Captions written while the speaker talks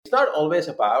it's not always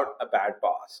about a bad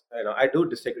boss. I do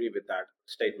disagree with that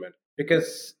statement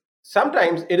because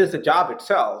sometimes it is the job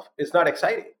itself is not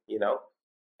exciting,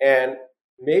 and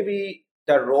maybe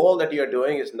the role that you're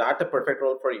doing is not the perfect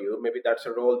role for you. Maybe that's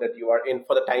a role that you are in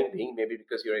for the time being. Maybe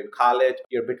because you're in college,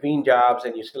 you're between jobs,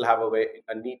 and you still have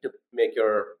a need to make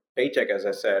your paycheck, as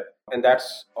I said, and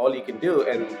that's all you can do.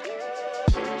 And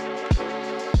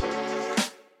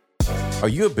are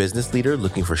you a business leader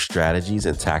looking for strategies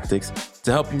and tactics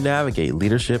to help you navigate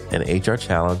leadership and HR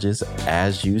challenges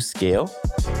as you scale?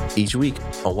 Each week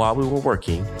on While We Were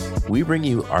Working, we bring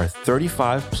you our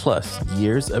 35 plus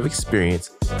years of experience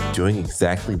doing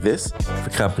exactly this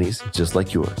for companies just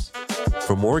like yours.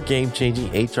 For more game-changing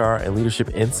HR and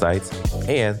leadership insights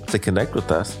and to connect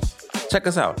with us, check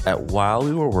us out at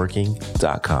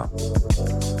whilewewereworking.com.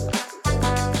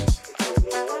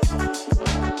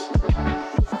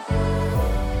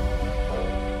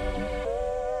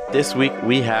 This week,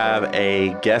 we have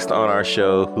a guest on our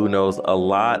show who knows a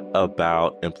lot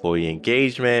about employee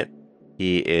engagement.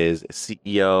 He is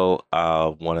CEO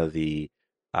of one of the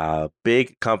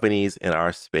big companies in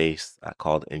our space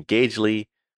called Engagely.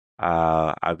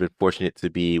 I've been fortunate to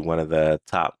be one of the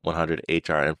top 100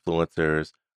 HR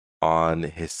influencers on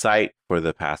his site for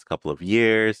the past couple of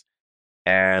years.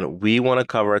 And we want to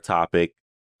cover a topic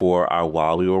for our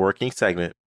While We Were Working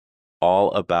segment,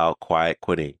 all about quiet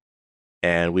quitting.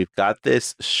 And we've got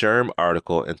this SHRM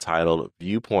article entitled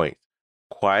Viewpoints.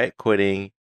 Quiet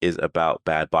quitting is about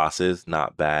bad bosses,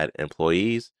 not bad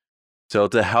employees. So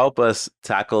to help us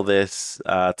tackle this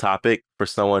topic for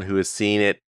someone who has seen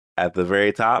it at the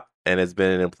very top and has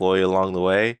been an employee along the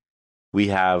way, we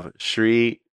have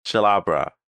Sri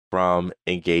Chilabra from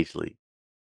Engagely.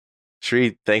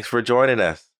 Sri, thanks for joining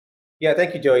us. Yeah,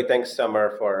 thank you, Joey. Thanks,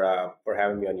 Summer, for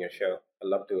having me on your show. I'd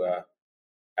love to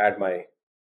add my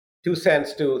 2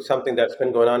 cents to something that's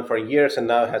been going on for years and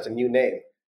now has a new name.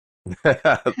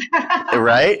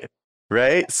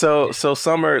 Right. So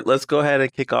Summer, let's go ahead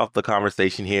and kick off the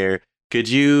conversation here. Could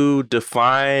you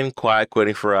define quiet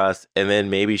quitting for us, and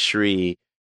then maybe Sri,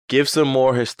 give some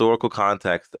more historical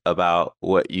context about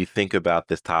what you think about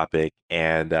this topic?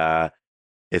 And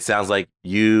it sounds like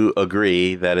you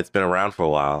agree that it's been around for a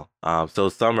while. So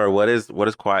Summer, what is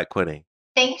quiet quitting?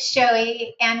 Thanks,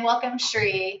 Joey, and welcome,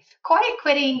 Sri. Quiet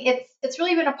quitting, it's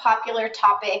really been a popular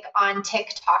topic on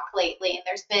TikTok lately. And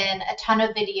there's been a ton of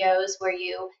videos where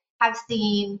you have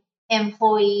seen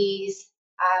employees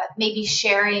maybe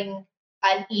sharing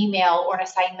an email or an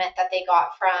assignment that they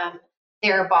got from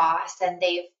their boss, and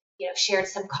they've shared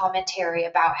some commentary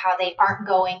about how they aren't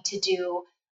going to do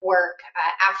work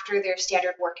after their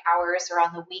standard work hours or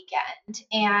on the weekend.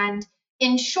 And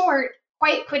in short,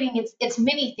 quiet quitting, it's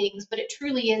many things, but it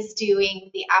truly is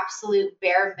doing the absolute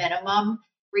bare minimum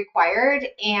required.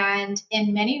 And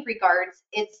in many regards,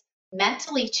 it's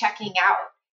mentally checking out.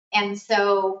 And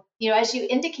so, as you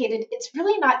indicated, it's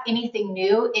really not anything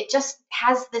new. It just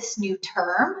has this new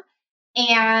term.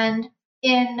 And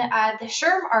in the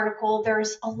SHRM article,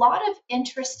 there's a lot of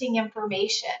interesting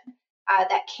information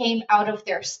that came out of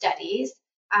their studies.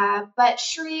 But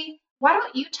Sri, why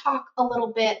don't you talk a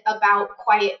little bit about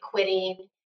quiet quitting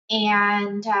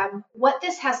and what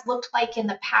this has looked like in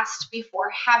the past before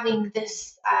having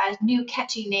this new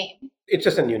catchy name? It's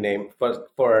just a new name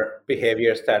for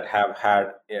behaviors that have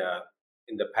had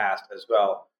in the past as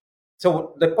well.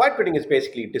 So the quiet quitting is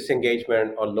basically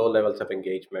disengagement or low levels of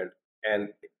engagement.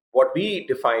 And what we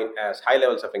define as high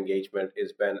levels of engagement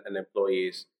is when an employee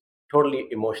is totally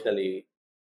emotionally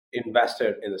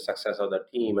invested in the success of the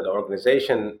team and the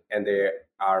organization, and they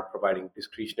are providing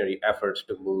discretionary efforts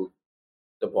to move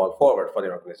the ball forward for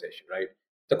their organization, right?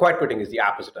 The quiet quitting is the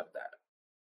opposite of that.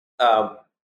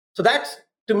 So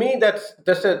to me, that's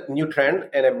just a new trend,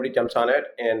 and everybody jumps on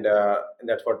it, and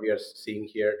that's what we are seeing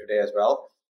here today as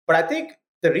well. But I think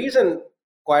the reason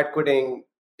quiet quitting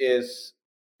is,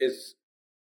 it's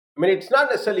not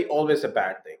necessarily always a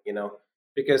bad thing,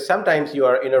 because sometimes you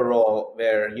are in a role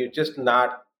where you're just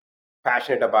not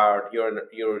passionate about,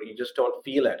 you just don't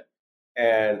feel it,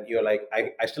 and you're like,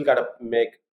 I still got to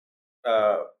make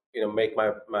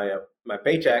my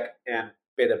paycheck and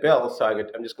pay the bill, so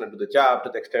I'm just going to do the job to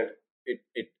the extent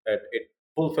it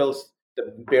fulfills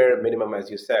the bare minimum, as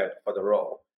you said, for the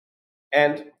role.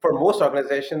 And for most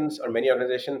organizations, or many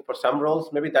organizations, for some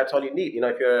roles, maybe that's all you need.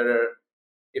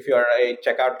 If you're a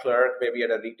checkout clerk, maybe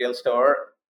at a retail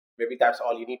store, maybe that's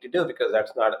all you need to do because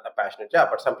that's not a passionate job.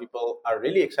 But some people are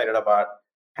really excited about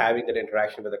having that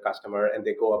interaction with the customer, and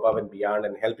they go above and beyond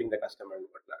and helping the customer and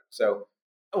whatnot. So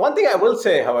one thing I will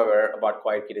say, however, about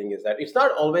quiet quitting is that it's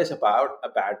not always about a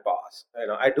bad boss.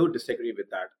 I do disagree with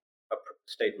that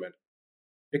statement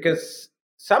because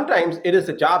sometimes it is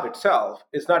the job itself.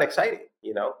 It's not exciting,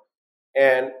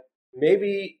 and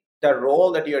maybe the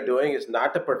role that you're doing is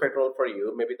not the perfect role for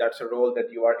you. Maybe that's a role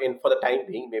that you are in for the time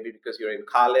being, maybe because you're in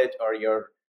college or you're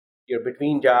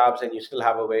between jobs and you still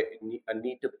have a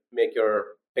need to make your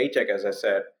paycheck, as I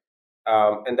said,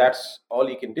 and that's all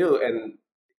you can do. And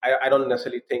I don't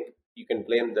necessarily think you can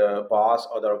blame the boss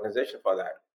or the organization for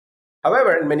that.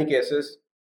 However, in many cases,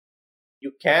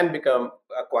 you can become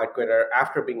a quiet quitter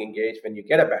after being engaged when you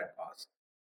get a bad boss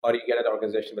or you get an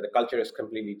organization where the culture is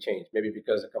completely changed. Maybe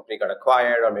because the company got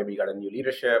acquired, or maybe you got a new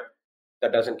leadership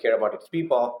that doesn't care about its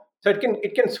people. So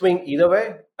it can swing either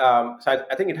way. So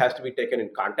I think it has to be taken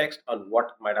in context on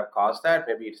what might have caused that.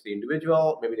 Maybe it's the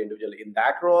individual, maybe the individual in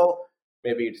that role,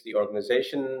 maybe it's the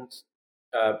organization's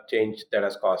change that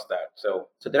has caused that. So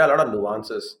there are a lot of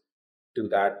nuances to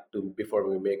that before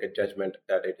we make a judgment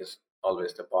that it is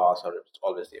always the boss or it's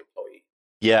always the employee.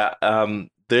 Yeah,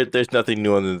 there's nothing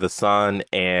new under the sun.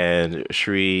 And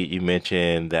Shri, you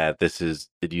mentioned that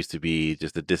it used to be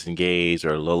just a disengaged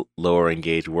or lower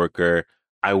engaged worker.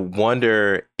 I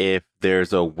wonder if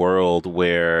there's a world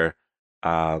where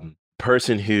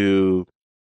person who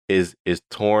is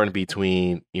torn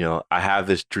between, I have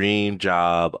this dream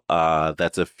job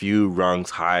that's a few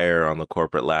rungs higher on the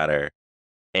corporate ladder,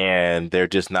 and they're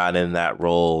just not in that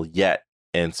role yet.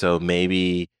 And so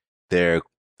maybe they're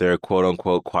quote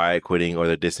unquote quiet quitting, or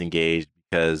they're disengaged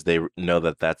because they know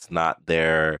that that's not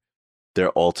their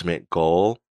ultimate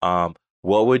goal.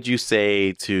 What would you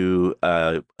say to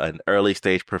an early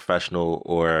stage professional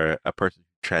or a person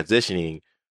transitioning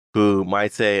who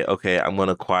might say, "Okay, I'm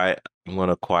gonna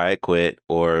quiet quit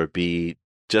or be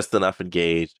just enough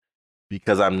engaged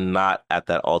because I'm not at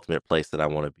that ultimate place that I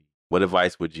want to be"? What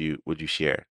advice would you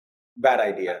share? Bad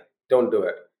idea. Don't do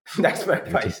it. That's my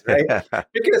advice, right?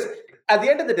 Because at the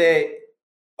end of the day,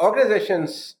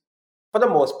 organizations, for the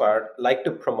most part, like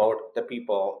to promote the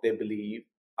people they believe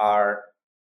are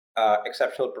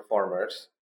exceptional performers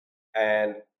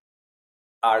and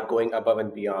are going above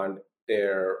and beyond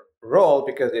their role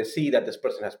because they see that this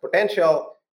person has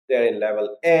potential. They're in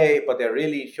level A, but they're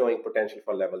really showing potential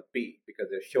for level B because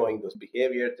they're showing those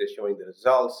behaviors, they're showing the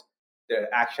results,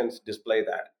 their actions display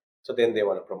that. So then they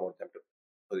want to promote them to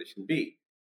position B.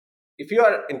 If you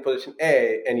are in position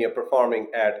A and you're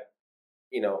performing at,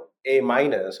 A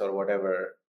minus or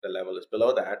whatever the level is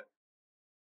below that,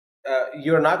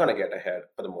 you're not going to get ahead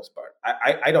for the most part.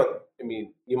 I don't. I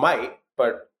mean, you might,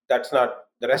 but that's not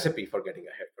the recipe for getting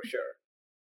ahead for sure.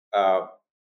 Uh,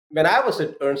 when I was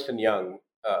at Ernst and Young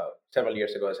several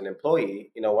years ago as an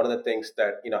employee, one of the things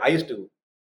that I used to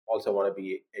also want to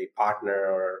be a partner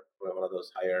or one of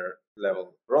those higher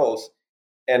level roles,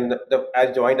 and I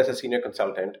joined as a senior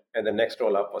consultant, and the next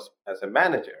role up was as a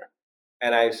manager.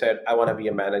 And I said I want to be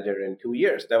a manager in 2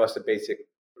 years. That was the basic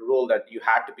rule, that you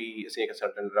had to be a senior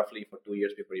consultant roughly for 2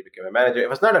 years before you became a manager. It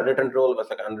was not a written rule; it was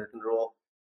like an unwritten rule.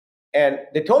 And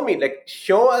they told me, like,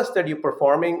 show us that you're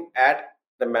performing at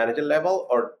the manager level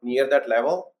or near that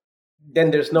level, then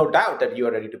there's no doubt that you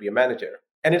are ready to be a manager.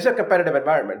 And it's a competitive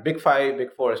environment. Big Five,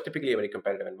 Big Four is typically a very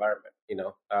competitive environment.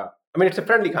 I mean, it's a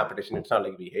friendly competition. It's not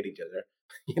like we hate each other,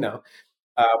 you know.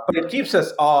 But it keeps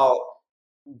us all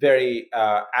very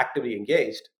actively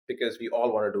engaged because we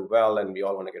all want to do well and we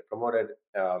all want to get promoted,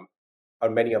 or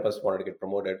many of us wanted to get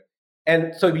promoted.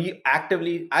 And so I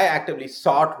actively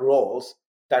sought roles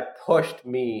that pushed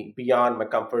me beyond my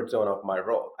comfort zone of my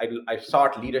role. I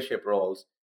sought leadership roles,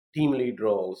 team lead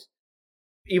roles,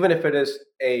 even if it is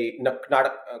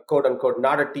not a quote unquote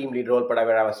not a team lead role, but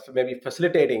where I was maybe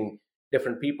facilitating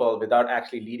different people without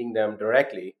actually leading them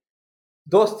directly.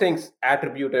 Those things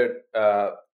attributed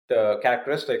the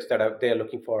characteristics that they are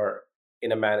looking for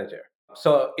in a manager.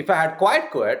 So if I had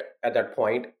quiet quit at that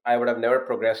point, I would have never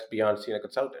progressed beyond senior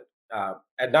consultant,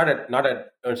 and not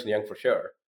at Ernst and Young for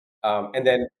sure. And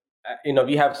then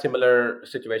we have similar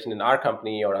situation in our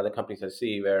company or other companies I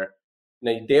see where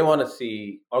they want to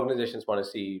see organizations want to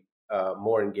see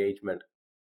more engagement.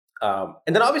 And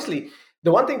then obviously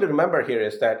the one thing to remember here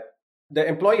is that the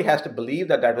employee has to believe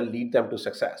that that will lead them to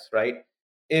success, right?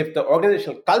 If the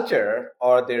organizational culture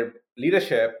or their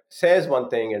leadership says one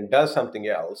thing and does something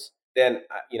else, then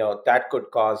that could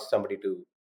cause somebody to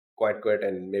quit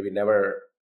and maybe never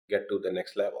get to the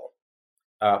next level.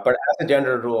 But as a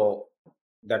general rule,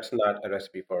 that's not a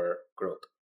recipe for growth.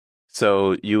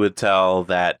 So you would tell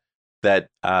that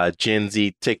Gen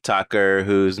Z TikToker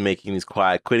who's making these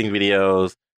quiet quitting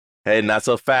videos, hey, not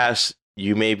so fast.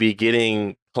 You may be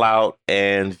getting clout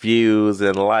and views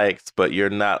and likes, but you're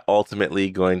not ultimately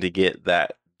going to get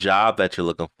that job that you're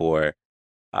looking for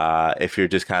if you're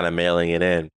just kind of mailing it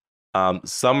in.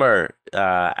 Summer,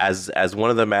 as one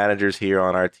of the managers here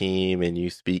on our team, and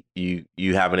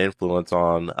you have an influence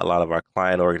on a lot of our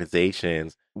client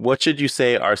organizations. What should you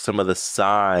say are some of the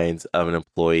signs of an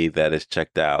employee that is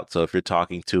checked out? So if you're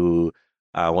talking to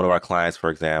one of our clients, for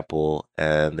example,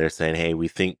 and they're saying, "Hey, we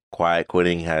think quiet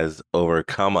quitting has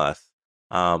overcome us,"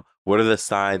 what are the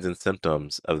signs and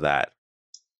symptoms of that?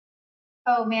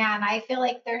 Oh man, I feel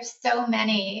like there's so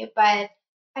many, but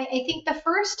I think the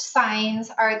first signs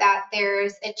are that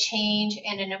there's a change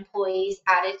in an employee's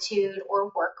attitude or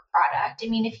work product. I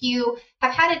mean, if you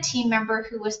have had a team member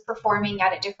who was performing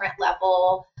at a different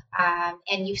level,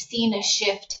 and you've seen a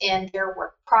shift in their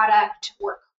work product,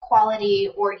 work quality,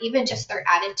 or even just their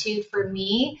attitude, for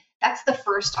me, that's the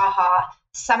first aha,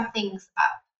 something's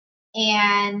up.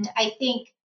 And I think,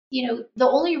 the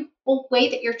only way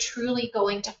that you're truly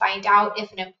going to find out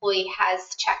if an employee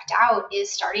has checked out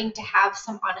is starting to have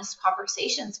some honest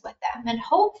conversations with them. And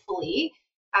hopefully,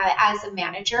 as a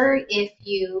manager, if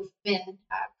you've been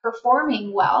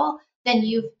performing well, then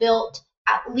you've built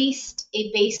at least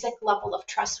a basic level of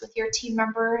trust with your team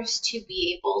members to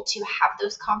be able to have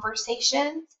those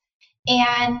conversations.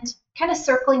 And kind of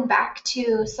circling back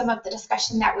to some of the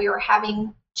discussion that we were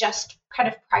having just kind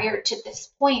of prior to this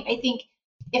point, I think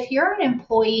if you're an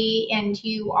employee and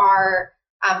you are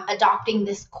adopting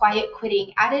this quiet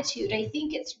quitting attitude, I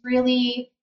think it's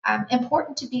really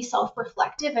important to be self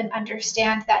reflective and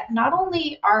understand that not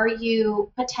only are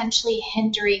you potentially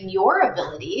hindering your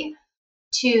ability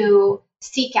to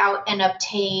seek out and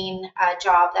obtain a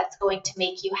job that's going to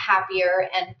make you happier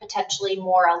and potentially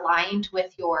more aligned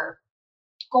with your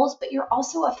goals, but you're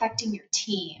also affecting your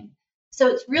team. So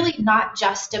it's really not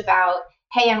just about,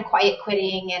 hey, I'm quiet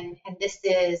quitting and this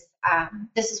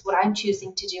is what I'm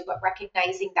choosing to do, but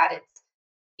recognizing that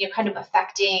it's kind of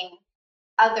affecting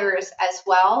others as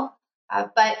well.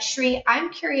 But Shri,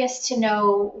 I'm curious to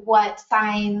know what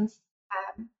signs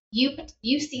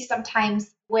you see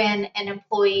sometimes when an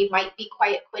employee might be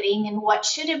quiet quitting, and what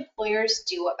should employers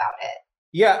do about it?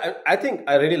 Yeah, I think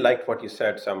I really liked what you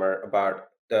said, Summer, about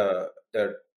the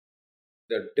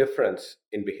difference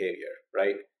in behavior,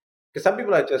 right? Because some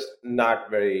people are just not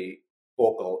very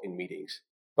vocal in meetings.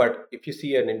 But if you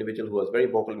see an individual who was very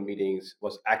vocal in meetings,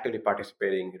 was actively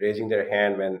participating, raising their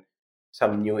hand when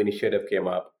some new initiative came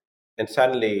up, and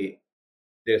suddenly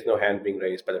there's no hand being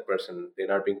raised by the person, they're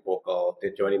not being vocal,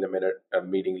 they're joining the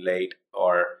meeting late,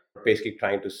 or basically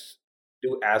trying to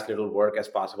do as little work as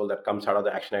possible that comes out of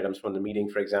the action items from the meeting,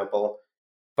 for example,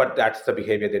 but that's the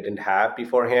behavior they didn't have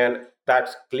beforehand.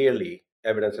 That's clearly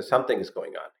evidence that something is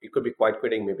going on. It could be quite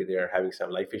quitting, maybe they're having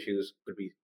some life issues, could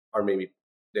be, or maybe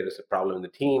there is a problem in the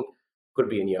team, could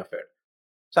be any of it.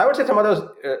 So I would say some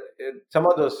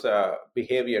of those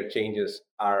behavior changes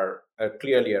are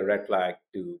clearly a red flag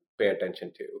to pay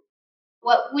attention to.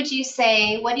 What would you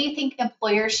say? What do you think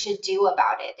employers should do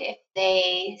about it if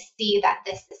they see that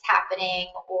this is happening,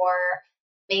 or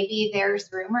maybe there's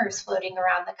rumors floating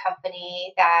around the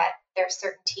company that there's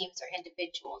certain teams or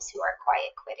individuals who are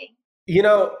quiet quitting? You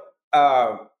know,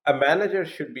 a manager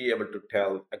should be able to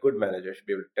tell, a good manager should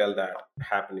be able to tell that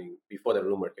happening before the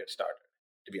rumor gets started,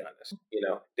 to be honest.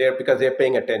 They're because they're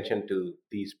paying attention to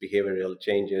these behavioral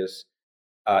changes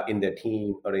in their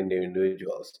team or in their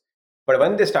individuals. But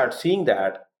when they start seeing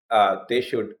that, they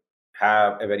should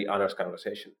have a very honest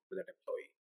conversation with that employee.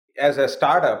 As a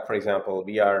startup, for example,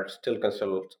 we are still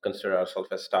consider ourselves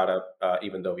a startup,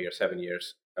 even though we are 7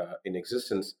 years in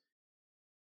existence.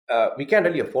 We can't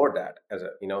really afford that.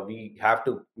 We have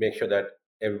to make sure that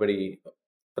everybody,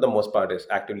 for the most part, is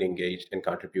actively engaged and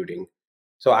contributing.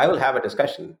 So I will have a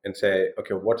discussion and say,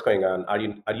 okay, what's going on?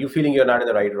 Are you feeling you're not in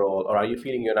the right role, or are you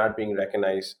feeling you're not being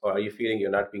recognized, or are you feeling you're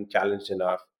not being challenged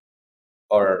enough,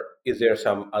 or is there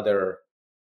some other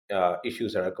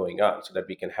issues that are going on, so that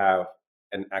we can have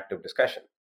an active discussion?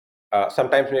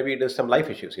 Sometimes maybe it is some life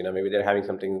issues. Maybe they're having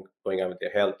something going on with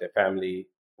their health, their family,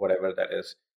 whatever that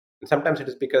is. And sometimes it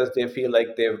is because they feel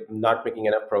like they're not making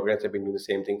enough progress. They've been doing the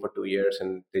same thing for 2 years,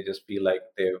 and they just feel like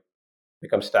they've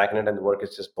become stagnant and the work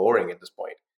is just boring at this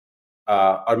point.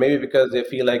 Or maybe because they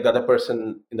feel like the other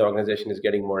person in the organization is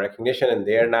getting more recognition and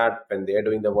they're not when they're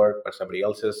doing the work, but somebody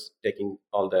else is taking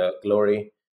all the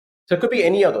glory. So it could be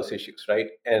any of those issues,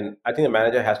 right? And I think the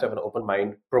manager has to have an open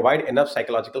mind, provide enough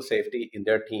psychological safety in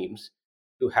their teams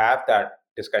to have that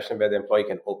discussion where the employee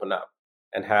can open up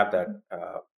and have that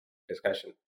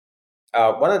discussion.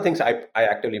 One of the things I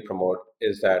actively promote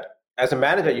is that as a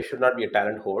manager, you should not be a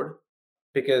talent hoard,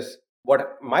 because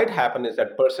what might happen is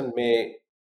that person may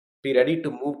be ready to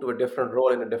move to a different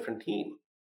role in a different team.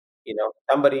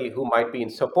 Somebody who might be in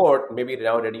support may be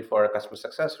now ready for a customer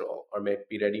success role, or may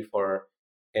be ready for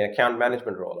an account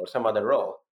management role or some other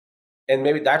role. And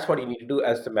maybe that's what you need to do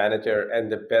as the manager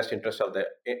and the best interest of the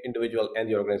individual and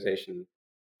the organization.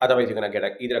 Otherwise, you're going to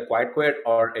get either a quiet quit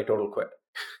or a total quit.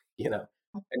 You know,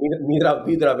 and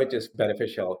neither of which is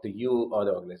beneficial to you or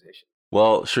the organization.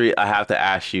 Well, Shri, I have to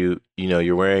ask you,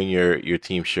 you're wearing your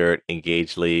team shirt,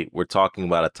 Engagely. We're talking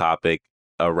about a topic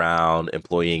around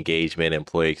employee engagement,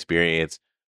 employee experience.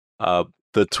 Uh,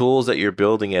 the tools that you're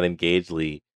building at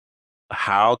Engagely,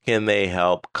 how can they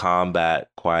help combat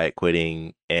quiet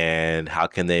quitting, and how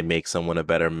can they make someone a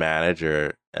better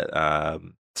manager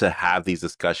to have these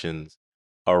discussions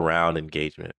around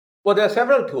engagement? Well, there are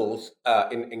several tools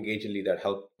in Engagely that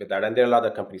help with that, and there are a lot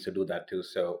of companies who do that too.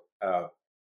 So,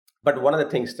 but one of the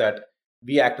things that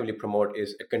we actively promote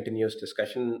is a continuous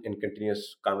discussion and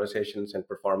continuous conversations and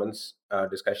performance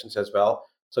discussions as well.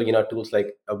 So, tools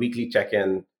like a weekly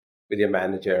check-in with your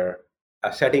manager,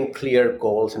 setting clear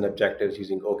goals and objectives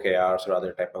using OKRs or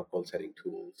other type of goal-setting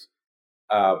tools.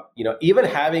 Even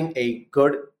having a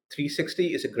good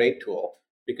 360 is a great tool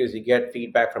because you get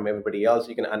feedback from everybody else.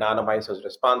 You can anonymize those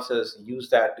responses, use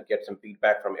that to get some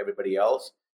feedback from everybody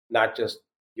else, not just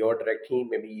your direct team,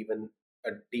 maybe even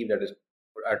a team that is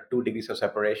at 2 degrees of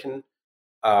separation,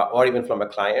 or even from a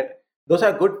client. Those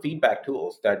are good feedback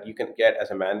tools that you can get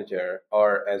as a manager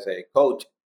or as a coach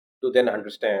to then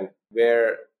understand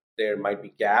where there might be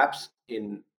gaps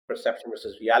in perception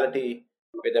versus reality,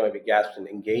 where there might be gaps in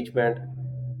engagement,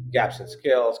 gaps in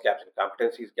skills, gaps in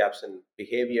competencies, gaps in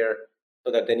behavior,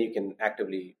 so that then you can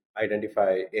actively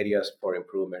identify areas for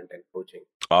improvement and coaching.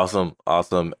 Awesome,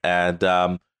 awesome.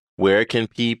 And where can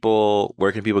people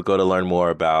go to learn more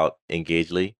about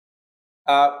Engagely?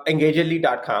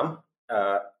 Engagedly.com,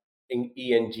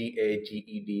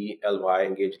 Engagedly,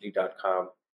 Engagedly.com.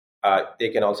 They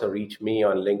can also reach me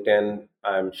on LinkedIn.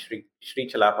 I'm Sri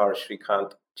Chalapa or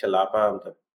Srikant Chalapa. I'm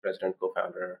the president,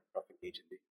 co-founder of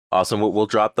Engagedly. Awesome. We'll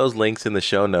drop those links in the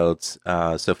show notes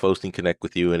so folks can connect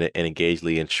with you and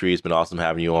Engagely. And Shri, it's been awesome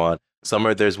having you on.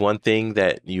 Summer, there's one thing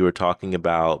that you were talking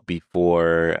about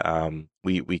before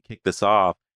we kick this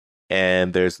off,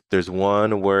 and there's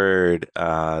one word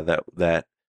that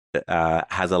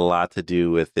has a lot to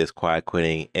do with this quiet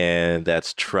quitting, and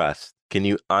that's trust. Can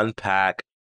you unpack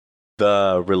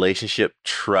the relationship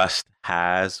trust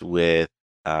has with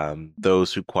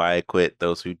those who quiet quit,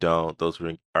 those who don't, those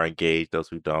who are engaged, those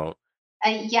who don't?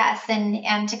 Yes,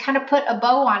 and to kind of put a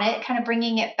bow on it, kind of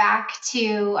bringing it back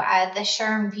to the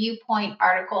SHRM Viewpoint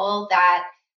article that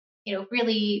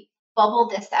really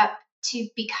bubbled this up to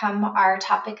become our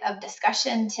topic of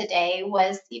discussion today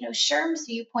was SHRM's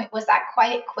viewpoint was that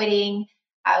quiet quitting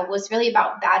was really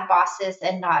about bad bosses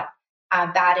and not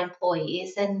bad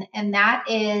employees, and that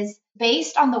is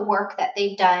based on the work that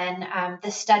they've done,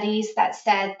 the studies that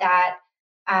said that.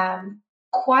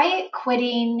 Quiet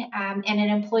quitting and an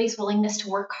employee's willingness to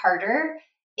work harder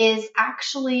is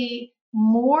actually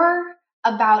more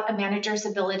about a manager's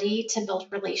ability to build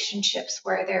relationships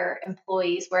where their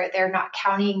employees, where they're not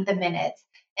counting the minutes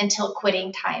until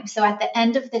quitting time. So at the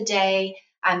end of the day,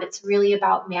 it's really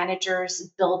about managers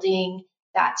building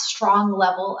that strong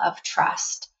level of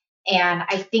trust. And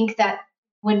I think that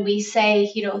when we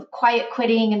say, quiet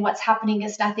quitting and what's happening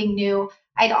is nothing new,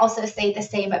 I'd also say the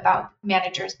same about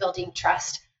managers building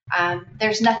trust.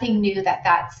 There's nothing new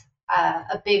that's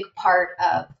a big part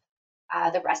of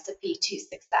the recipe to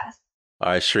success. All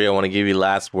right, Shri, I want to give you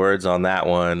last words on that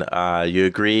one. You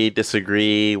agree,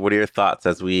 disagree? What are your thoughts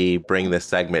as we bring this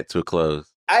segment to a close?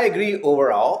 I agree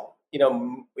overall.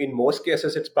 In most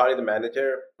cases, it's probably the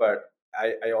manager, but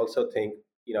I also think,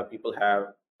 people have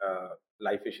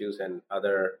life issues and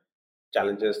other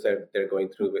challenges that they're going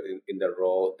through in their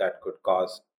role that could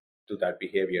cause to that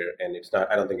behavior. And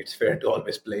I don't think it's fair to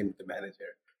always blame the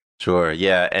manager. Sure.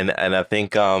 Yeah. And I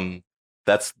think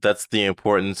that's the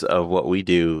importance of what we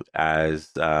do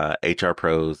as HR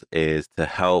pros is to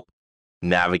help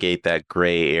navigate that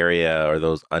gray area or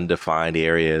those undefined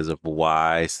areas of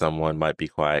why someone might be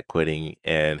quiet quitting,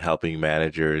 and helping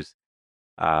managers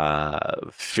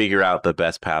figure out the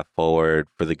best path forward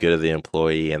for the good of the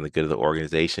employee and the good of the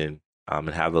organization, and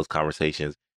have those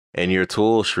conversations. And your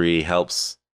tool, Shri,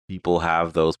 helps people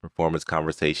have those performance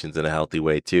conversations in a healthy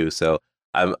way too. So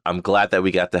I'm glad that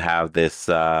we got to have this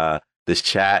this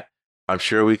chat. I'm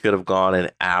sure we could have gone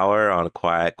an hour on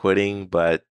quiet quitting,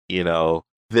 but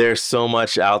there's so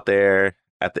much out there.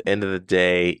 At the end of the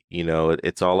day,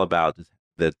 it's all about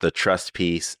the trust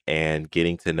piece and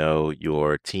getting to know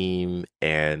your team,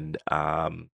 and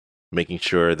making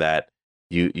sure that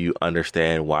you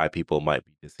understand why people might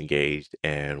be disengaged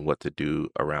and what to do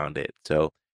around it.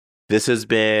 So this has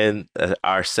been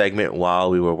our segment while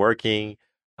we were working.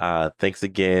 Thanks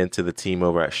again to the team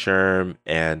over at SHRM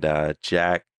and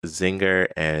Jack Zinger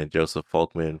and Joseph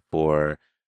Folkman for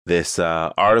this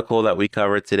article that we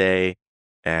covered today.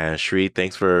 And Shri,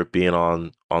 thanks for being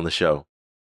on the show.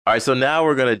 All right, so now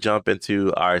we're going to jump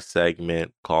into our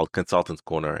segment called Consultants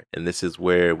Corner. And this is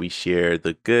where we share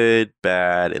the good,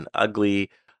 bad, and ugly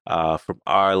from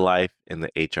our life in the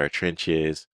HR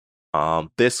trenches.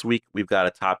 This week, we've got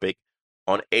a topic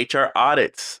on HR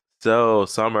audits. So,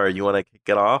 Summer, you want to kick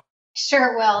it off?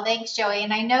 Sure will. Thanks, Joey.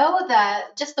 And I know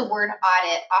that just the word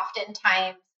audit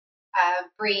oftentimes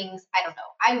brings, I don't know,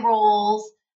 eye rolls,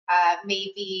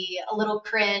 maybe a little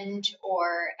cringe,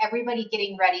 or everybody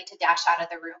getting ready to dash out of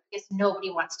the room because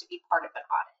nobody wants to be part of an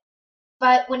audit.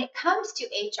 But when it comes to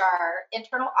HR,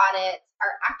 internal audits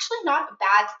are actually not a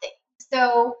bad thing.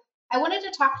 So I wanted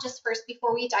to talk just first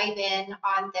before we dive in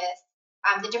on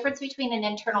this, the difference between an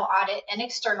internal audit and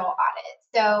external audit.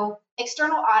 So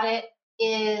external audit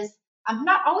is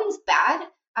not always bad,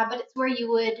 but it's where you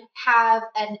would have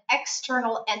an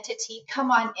external entity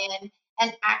come on in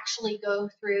and actually go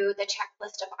through the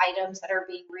checklist of items that are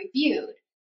being reviewed.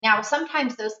 Now,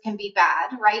 sometimes those can be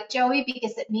bad, right, Joey?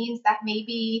 Because it means that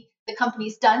maybe the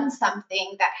company's done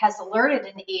something that has alerted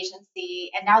an agency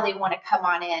and now they want to come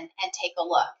on in and take a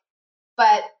look.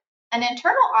 But an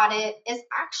internal audit is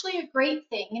actually a great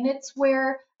thing, and it's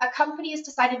where a company has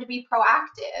decided to be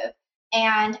proactive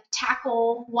and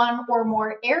tackle one or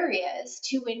more areas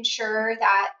to ensure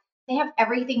that they have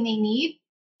everything they need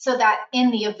so that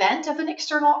in the event of an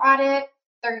external audit,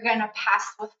 they're going to pass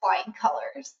with flying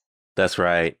colors. That's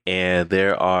right. And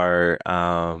there are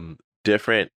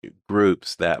different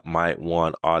groups that might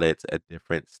want audits at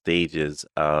different stages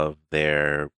of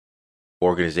their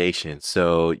organization.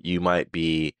 So you might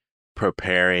be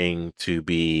preparing to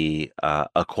be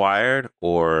acquired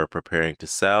or preparing to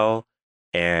sell.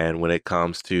 And when it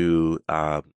comes to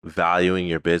valuing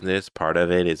your business, part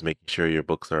of it is making sure your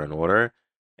books are in order.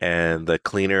 And the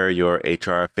cleaner your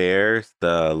HR affairs,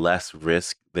 the less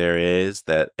risk there is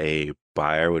that a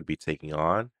buyer would be taking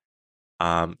on.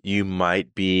 You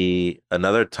might be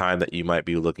another time that you might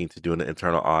be looking to do an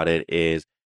internal audit is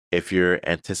if you're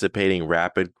anticipating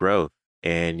rapid growth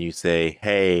and you say,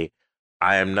 hey,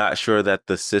 I am not sure that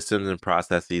the systems and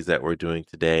processes that we're doing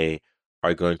today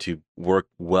are going to work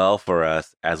well for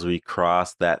us as we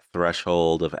cross that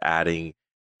threshold of adding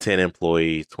 10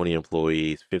 employees, 20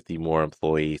 employees, 50 more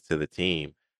employees to the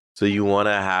team. So you want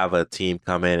to have a team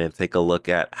come in and take a look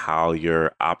at how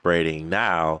you're operating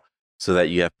now so that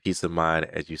you have peace of mind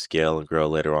as you scale and grow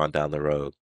later on down the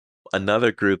road.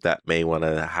 Another group that may want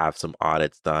to have some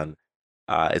audits done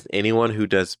is anyone who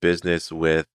does business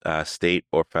with state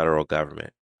or federal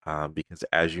government. Because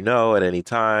as you know, at any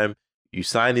time, you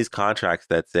sign these contracts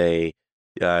that say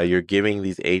you're giving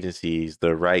these agencies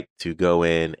the right to go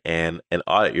in and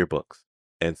audit your books.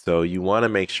 And so you want to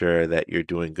make sure that you're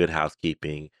doing good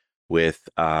housekeeping with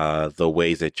the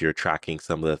ways that you're tracking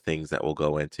some of the things that we'll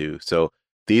go into. So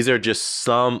these are just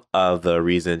some of the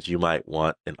reasons you might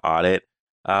want an audit.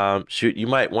 You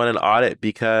might want an audit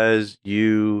because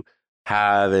you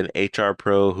have an HR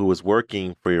pro who was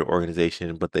working for your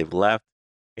organization, but they've left,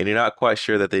 and you're not quite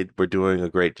sure that they were doing a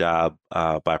great job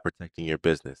by protecting your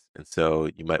business. And so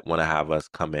you might want to have us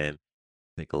come in,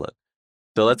 take a look.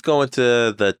 So let's go into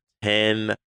the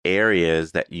 10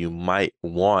 areas that you might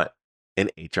want an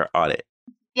HR audit.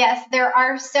 Yes, there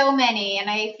are so many, and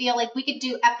I feel like we could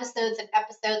do episodes and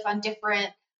episodes on different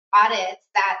audits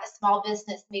that a small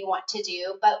business may want to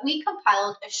do, but we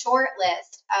compiled a short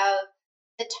list of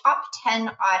the top 10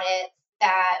 audits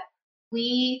that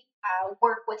we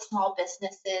work with small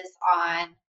businesses on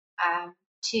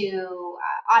to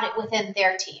audit within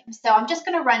their team. So I'm just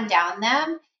going to run down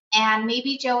them, and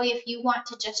maybe Joey, if you want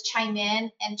to just chime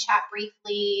in and chat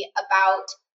briefly about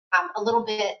a little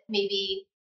bit maybe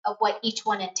of what each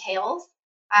one entails,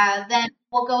 then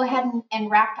we'll go ahead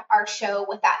and wrap our show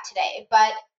with that today.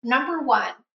 But number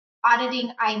one,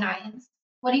 auditing I-9s.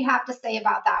 What do you have to say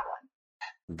about that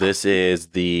one? This is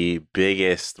the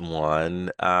biggest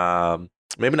one.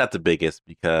 Maybe not the biggest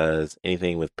because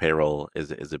anything with payroll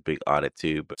is a big audit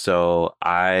too. But so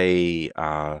I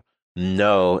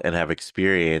know and have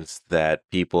experienced that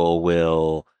people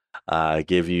will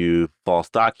give you false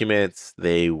documents.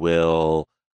 They will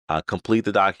complete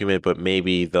the document, but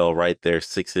maybe they'll write their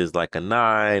sixes like a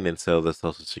nine, and so the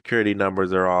social security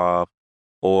numbers are off.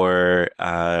 Or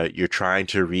you're trying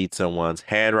to read someone's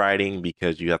handwriting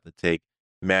because you have to take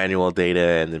manual data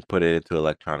and then put it into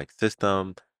electronic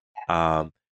system.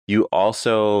 You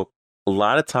also, a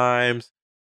lot of times,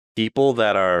 people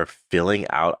that are filling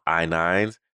out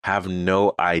I-9s have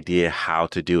no idea how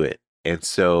to do it. And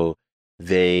so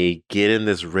they get in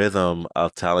this rhythm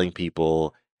of telling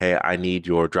people, hey, I need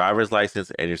your driver's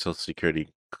license and your social security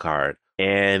card.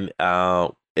 And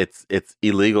it's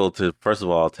illegal to, first of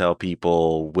all, tell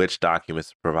people which documents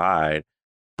to provide,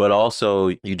 but also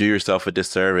you do yourself a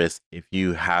disservice if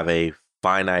you have a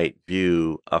finite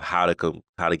view of how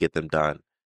to get them done,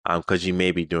 because you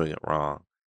may be doing it wrong.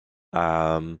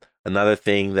 Another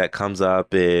thing that comes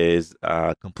up is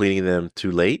completing them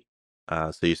too late.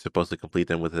 So you're supposed to complete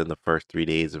them within the first 3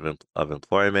 days of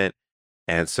employment.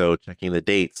 And so checking the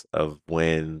dates of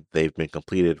when they've been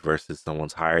completed versus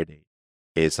someone's hire date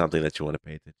is something that you want to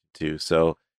pay attention to.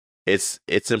 So it's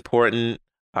important.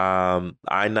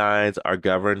 I-9s are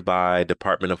governed by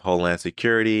Department of Homeland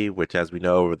Security, which, as we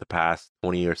know, over the past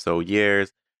 20 or so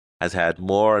years, has had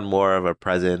more and more of a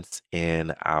presence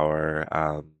in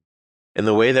our in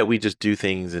the way that we just do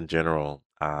things in general,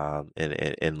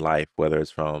 in life, whether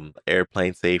it's from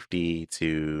airplane safety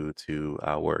to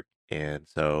work. And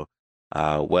so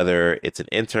whether it's an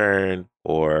intern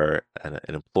or an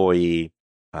employee,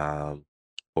 um,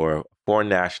 or a foreign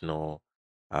national,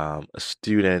 a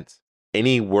student,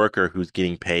 any worker who's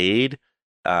getting paid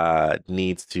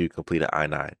needs to complete an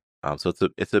I-9. So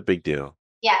it's a big deal.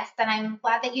 Yes, and I'm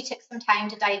glad that you took some time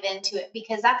to dive into it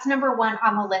because that's number one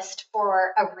on the list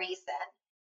for a reason.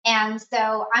 And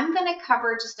so I'm going to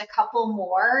cover just a couple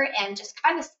more and just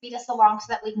kind of speed us along so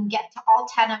that we can get to all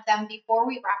 10 of them before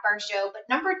we wrap our show. But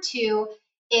number two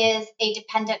is a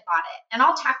dependent audit. And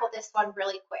I'll tackle this one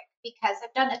really quick because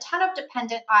I've done a ton of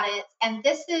dependent audits, and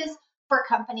this is for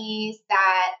companies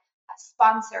that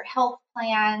sponsor health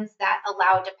plans that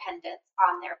allow dependents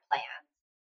on their plans.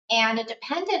 And a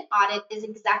dependent audit is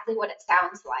exactly what it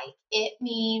sounds like. It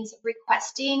means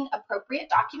requesting appropriate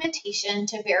documentation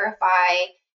to verify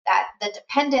that the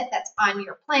dependent that's on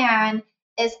your plan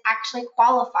is actually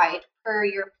qualified per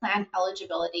your plan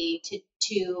eligibility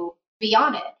to be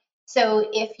on it. So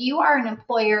if you are an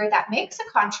employer that makes a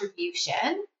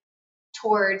contribution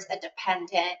towards a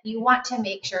dependent, you want to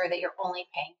make sure that you're only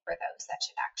paying for those that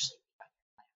should actually be on your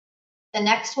plan. The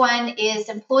next one is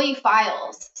employee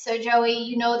files. So Joey,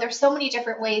 you know, there's so many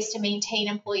different ways to maintain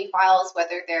employee files,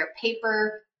 whether they're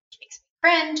paper, which makes me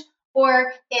cringe,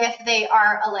 or if they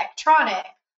are electronic.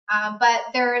 But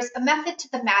there's a method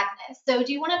to the madness. So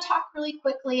do you want to talk really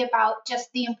quickly about just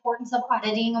the importance of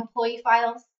auditing employee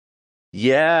files?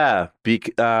 Yeah,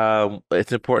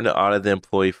 it's important to audit the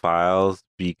employee files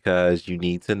because you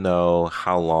need to know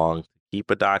how long to keep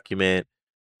a document,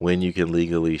 when you can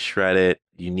legally shred it.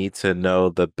 You need to know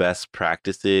the best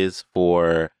practices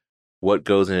for what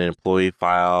goes in an employee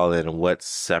file and what's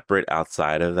separate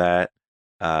outside of that.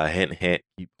 Hint, hint,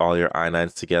 keep all your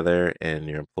I-9s together and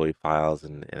your employee files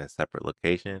in a separate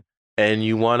location. And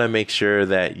you want to make sure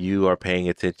that you are paying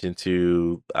attention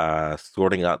to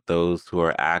sorting out those who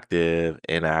are active,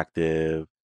 inactive,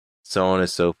 so on and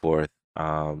so forth.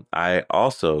 I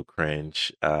also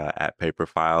cringe at paper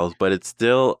files, but it's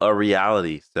still a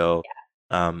reality. So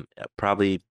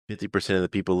probably 50% of the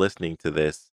people listening to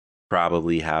this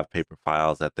probably have paper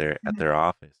files at their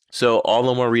office. So all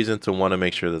the more reason to want to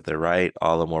make sure that they're right,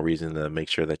 all the more reason to make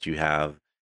sure that you have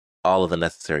all of the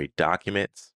necessary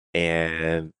documents.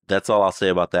 And that's all I'll say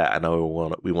about that. I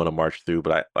know we want to march through,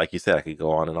 but like you said, I could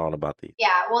go on and on about these.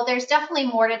 Yeah, well, there's definitely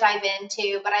more to dive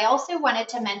into, but I also wanted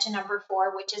to mention number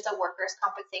four, which is a workers'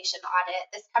 compensation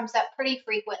audit. This comes up pretty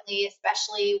frequently,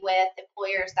 especially with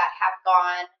employers that have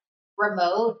gone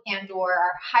remote and or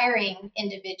are hiring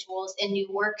individuals in new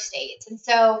work states. And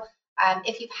so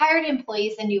if you've hired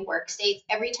employees in new work states,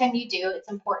 every time you do, it's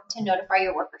important to notify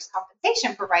your workers'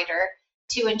 compensation provider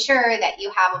to ensure that you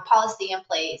have a policy in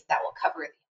place that will cover the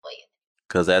employee.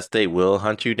 Because that state will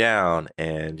hunt you down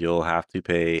and you'll have to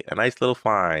pay a nice little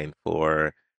fine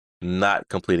for not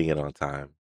completing it on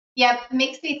time. Yep,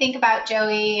 makes me think about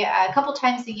Joey. A couple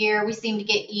times a year, we seem to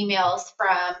get emails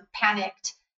from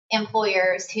panicked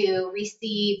employers who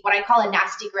receive what I call a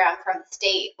nasty gram from the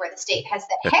state, where the state has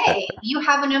said, hey, you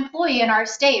have an employee in our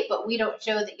state, but we don't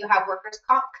show that you have workers'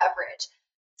 comp coverage.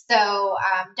 So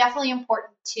definitely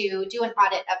important to do an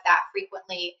audit of that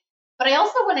frequently. But I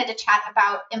also wanted to chat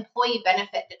about employee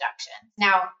benefit deductions.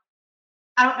 Now,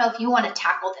 I don't know if you want to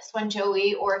tackle this one,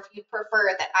 Joey, or if you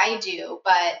prefer that I do,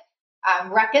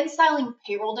 but reconciling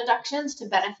payroll deductions to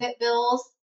benefit bills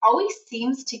always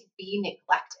seems to be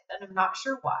neglected, and I'm not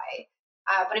sure why.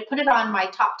 But I put it on my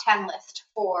top 10 list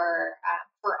for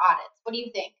audits. What do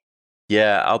you think?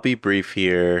 Yeah, I'll be brief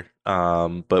here.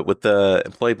 But with the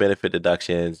employee benefit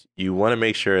deductions, you want to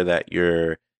make sure that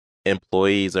your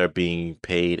employees are being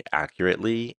paid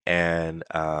accurately, and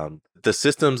the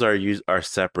systems are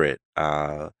separate.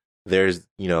 there's,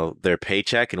 their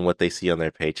paycheck and what they see on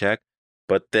their paycheck.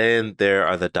 But then there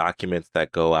are the documents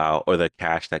that go out, or the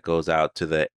cash that goes out to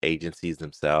the agencies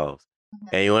themselves.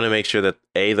 And you want to make sure that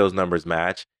A, those numbers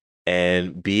match,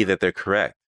 and B, that they're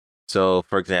correct. So,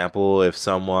 for example, if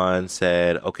someone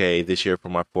said, okay, this year for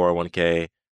my 401k,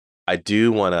 I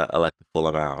do want to elect the full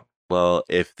amount. Well,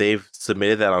 if they've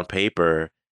submitted that on paper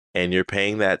and you're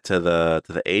paying that to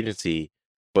the agency,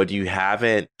 but you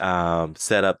haven't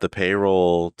set up the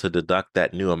payroll to deduct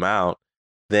that new amount,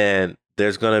 then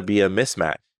there's going to be a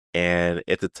mismatch, and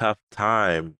it's a tough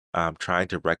time trying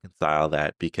to reconcile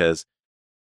that, because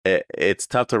it's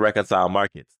tough to reconcile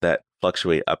markets that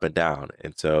fluctuate up and down.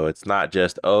 And so it's not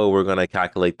just, oh, we're going to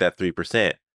calculate that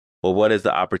 3%. Well, what is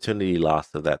the opportunity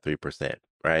loss of that 3%?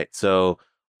 Right. So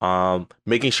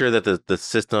making sure that the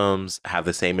systems have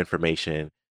the same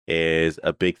information is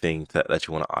a big thing that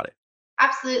you want to audit.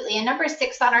 Absolutely. And number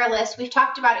 6 on our list, we've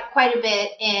talked about it quite a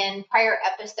bit in prior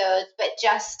episodes, but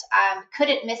just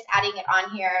couldn't miss adding it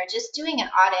on here. Just doing an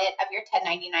audit of your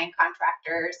 1099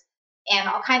 contractors. And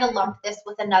I'll kind of lump this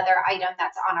with another item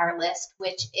that's on our list,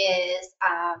 which is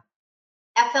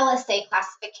FLSA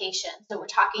classification. So we're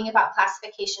talking about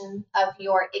classification of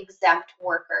your exempt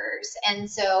workers. And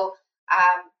so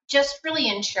just really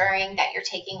ensuring that you're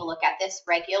taking a look at this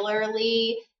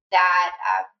regularly, that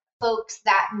folks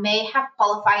that may have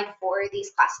qualified for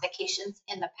these classifications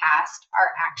in the past are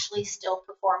actually still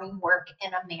performing work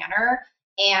in a manner,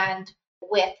 and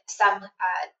with some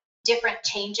different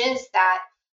changes that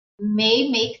may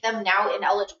make them now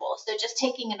ineligible. So just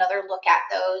taking another look at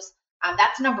those.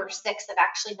 That's number 6 of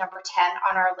actually number 10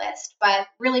 on our list. But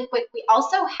really quick, we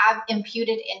also have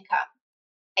imputed income.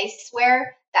 I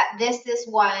swear that this is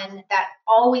one that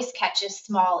always catches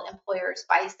small employers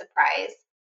by surprise.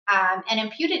 And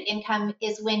imputed income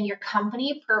is when your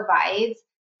company provides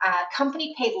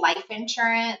company paid life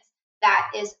insurance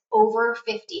that is over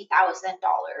 $50,000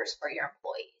 for your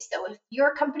employees. So if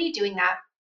you're a company doing that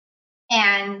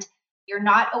and you're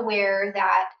not aware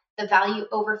that the value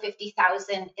over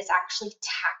 50,000 is actually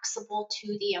taxable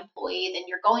to the employee, then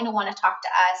you're going to want to talk to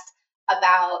us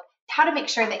about how to make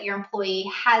sure that your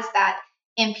employee has that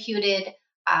imputed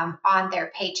on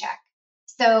their paycheck.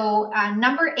 So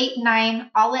number 8 and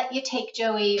 9, I'll let you take,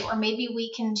 Joey, or maybe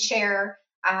we can share.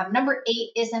 Number 8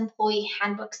 is employee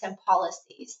handbooks and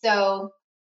policies. So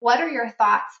what are your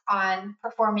thoughts on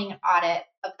performing an audit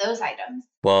of those items?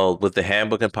 Well, with the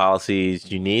handbook and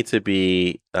policies, you need to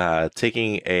be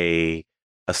taking a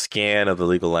scan of the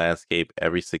legal landscape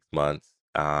every 6 months,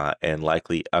 and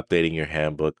likely updating your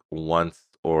handbook once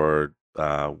a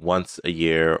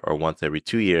year or once every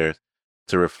 2 years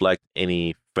to reflect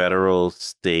any federal,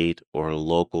 state, or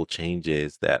local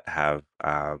changes that have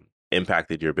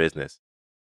impacted your business.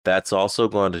 That's also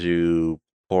going to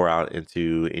pour out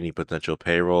into any potential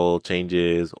payroll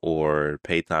changes or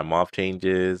pay time off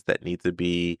changes that need to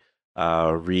be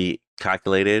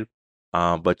recalculated.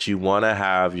 But you want to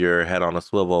have your head on a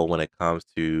swivel when it comes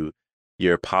to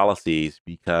your policies,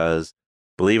 because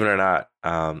believe it or not,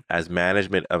 as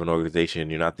management of an organization,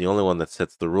 you're not the only one that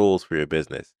sets the rules for your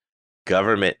business.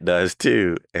 Government does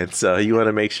too. And so you want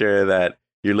to make sure that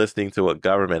you're listening to what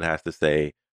government has to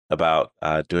say about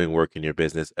doing work in your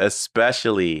business,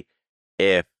 especially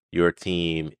if your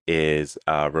team is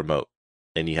remote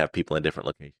and you have people in different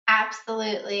locations.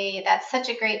 Absolutely. That's such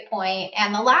a great point.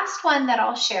 And the last one that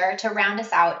I'll share to round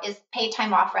us out is pay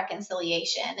time off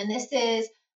reconciliation. And this is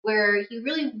where you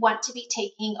really want to be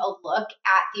taking a look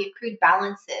at the accrued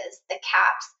balances, the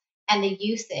caps, and the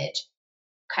usage.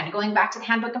 Kind of going back to the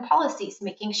handbook and policies,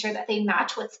 making sure that they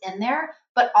match what's in there,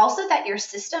 but also that your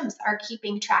systems are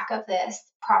keeping track of this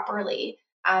properly.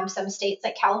 Some states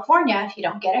like California, if you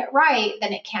don't get it right,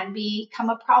 then it can become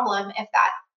a problem if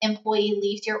that employee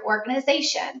leaves your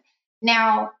organization.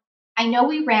 Now, I know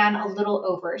we ran a little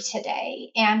over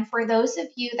today, and for those of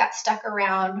you that stuck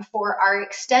around for our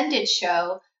extended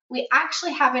show, we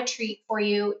actually have a treat for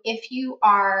you if you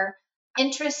are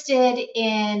interested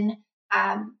in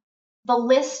the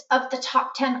list of the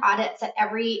top 10 audits that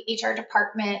every HR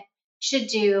department should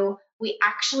do. We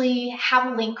actually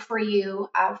have a link for you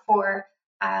for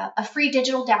a free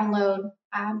digital download,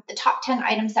 the top 10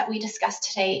 items that we discussed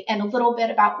today, and a little bit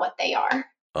about what they are.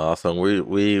 Awesome.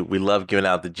 We love giving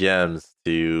out the gems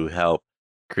to help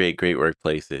create great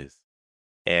workplaces.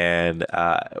 And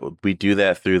we do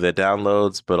that through the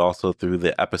downloads, but also through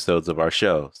the episodes of our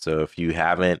show. So if you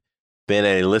haven't been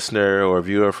a listener or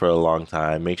viewer for a long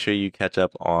time, make sure you catch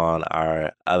up on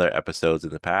our other episodes in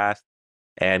the past,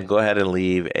 and go ahead and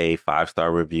leave a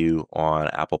 5-star review on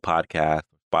Apple Podcasts,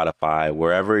 Spotify,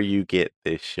 wherever you get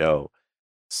this show.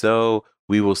 So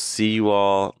We will see you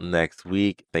all next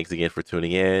week. Thanks again for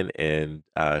tuning in. And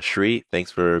Shri, thanks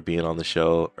for being on the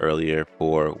show earlier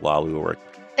for While We Were Working.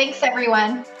 Thanks,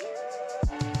 everyone.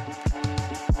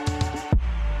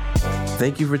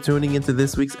 Thank you for tuning into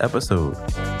this week's episode.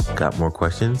 Got more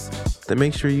questions? Then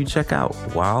make sure you check out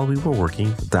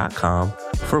whilewewereworking.com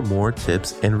for more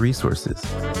tips and resources.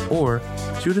 Or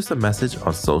shoot us a message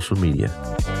on social media.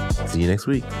 See you next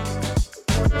week.